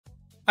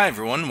Hi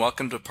everyone,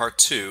 welcome to part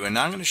 2, and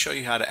now I'm going to show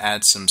you how to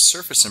add some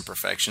surface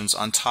imperfections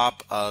on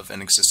top of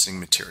an existing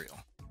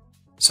material.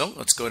 So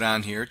let's go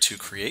down here to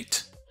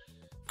Create,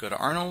 go to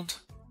Arnold,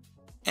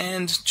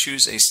 and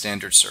choose a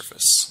standard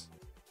surface.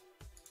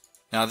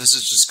 Now this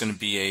is just going to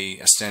be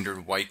a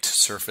standard white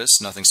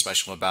surface, nothing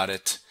special about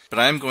it, but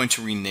I am going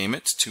to rename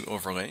it to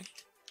Overlay.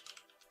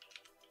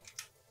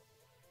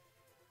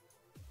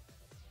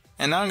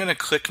 And now I'm going to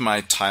click my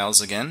tiles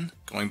again,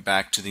 going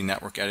back to the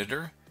network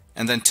editor,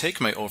 and then take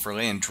my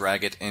overlay and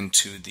drag it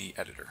into the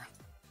editor.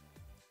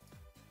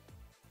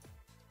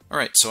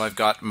 Alright, so I've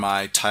got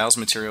my tiles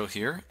material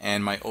here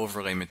and my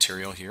overlay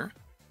material here.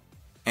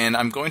 And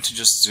I'm going to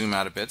just zoom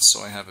out a bit so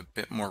I have a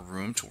bit more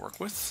room to work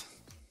with.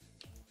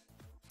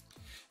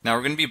 Now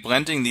we're going to be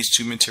blending these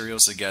two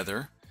materials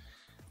together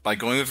by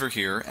going over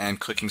here and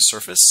clicking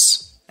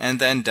Surface and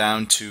then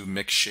down to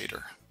Mix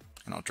Shader.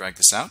 And I'll drag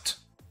this out.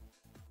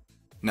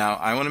 Now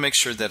I want to make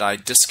sure that I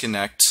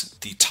disconnect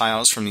the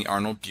tiles from the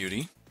Arnold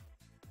Beauty,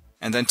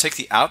 and then take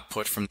the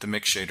output from the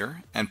Mix Shader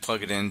and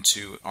plug it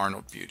into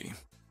Arnold Beauty.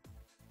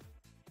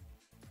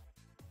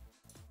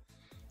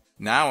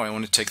 Now I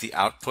want to take the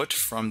output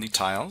from the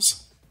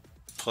tiles,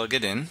 plug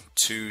it in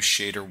to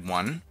Shader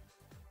 1,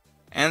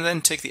 and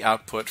then take the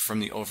output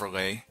from the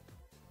overlay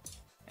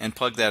and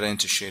plug that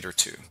into Shader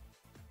 2.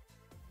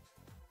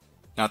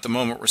 Now at the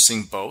moment we're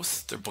seeing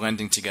both, they're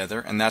blending together,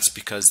 and that's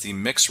because the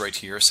mix right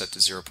here is set to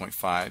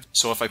 0.5.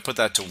 So if I put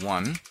that to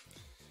 1,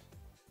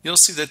 you'll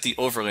see that the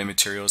overlay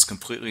material is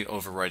completely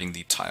overwriting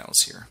the tiles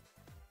here.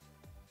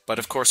 But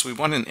of course we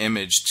want an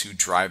image to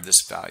drive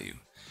this value.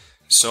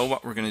 So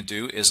what we're going to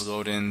do is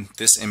load in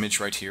this image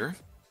right here,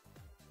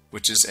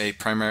 which is a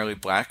primarily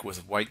black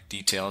with white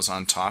details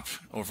on top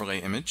overlay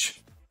image.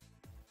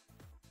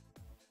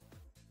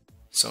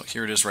 So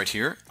here it is right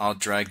here. I'll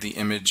drag the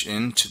image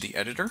into the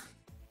editor.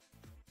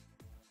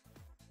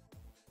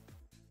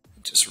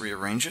 Just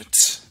rearrange it.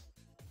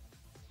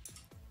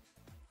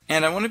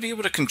 And I want to be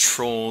able to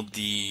control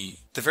the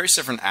various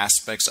different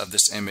aspects of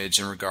this image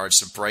in regards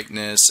to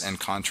brightness and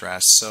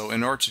contrast. So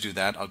in order to do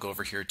that, I'll go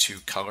over here to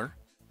Color,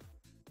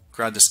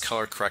 grab this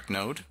Color Correct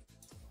node,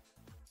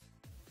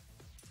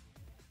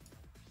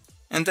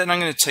 and then I'm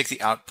going to take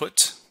the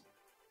output,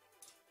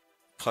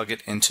 plug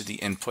it into the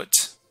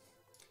input,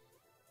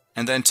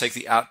 and then take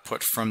the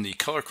output from the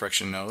Color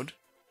Correction node,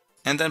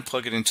 and then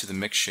plug it into the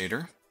Mix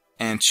Shader,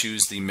 and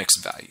choose the mix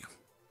value.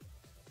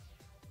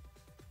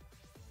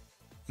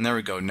 And there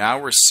we go. Now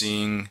we're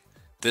seeing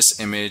this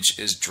image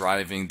is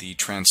driving the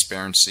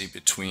transparency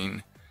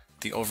between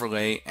the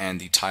overlay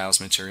and the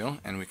tiles material,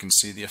 and we can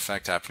see the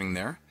effect happening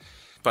there.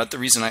 But the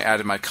reason I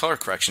added my color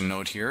correction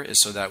node here is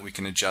so that we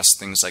can adjust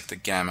things like the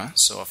gamma.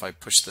 So if I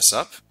push this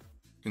up,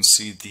 you can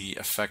see the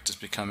effect is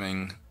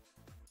becoming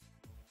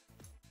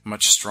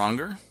much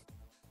stronger.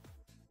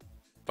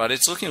 But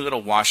it's looking a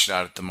little washed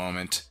out at the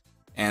moment,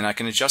 and I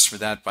can adjust for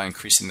that by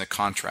increasing the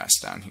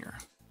contrast down here.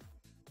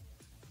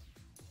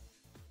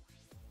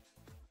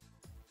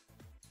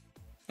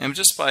 And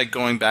just by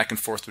going back and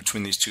forth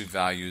between these two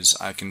values,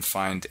 I can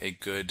find a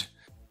good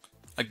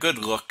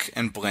look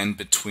and blend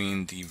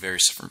between the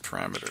various different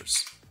parameters.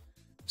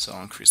 So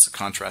I'll increase the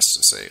contrast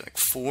to say like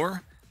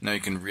 4. Now you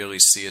can really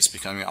see it's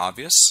becoming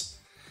obvious.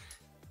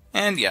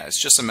 And yeah,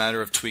 it's just a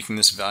matter of tweaking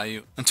this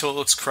value until it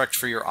looks correct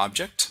for your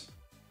object.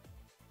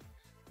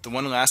 The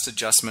one last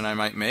adjustment I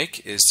might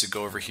make is to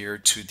go over here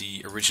to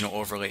the original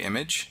overlay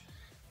image.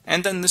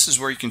 And then this is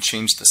where you can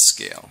change the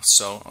scale.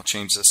 So I'll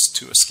change this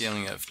to a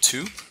scaling of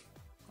 2.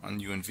 On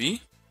U and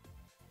V,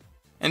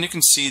 and you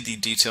can see the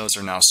details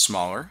are now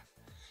smaller,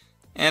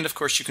 and of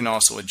course you can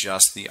also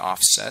adjust the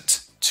offset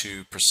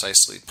to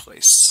precisely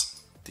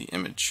place the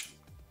image.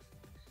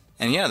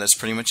 And yeah, that's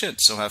pretty much it.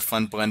 So have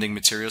fun blending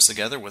materials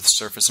together with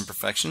surface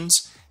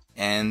imperfections,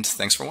 and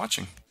thanks for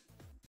watching.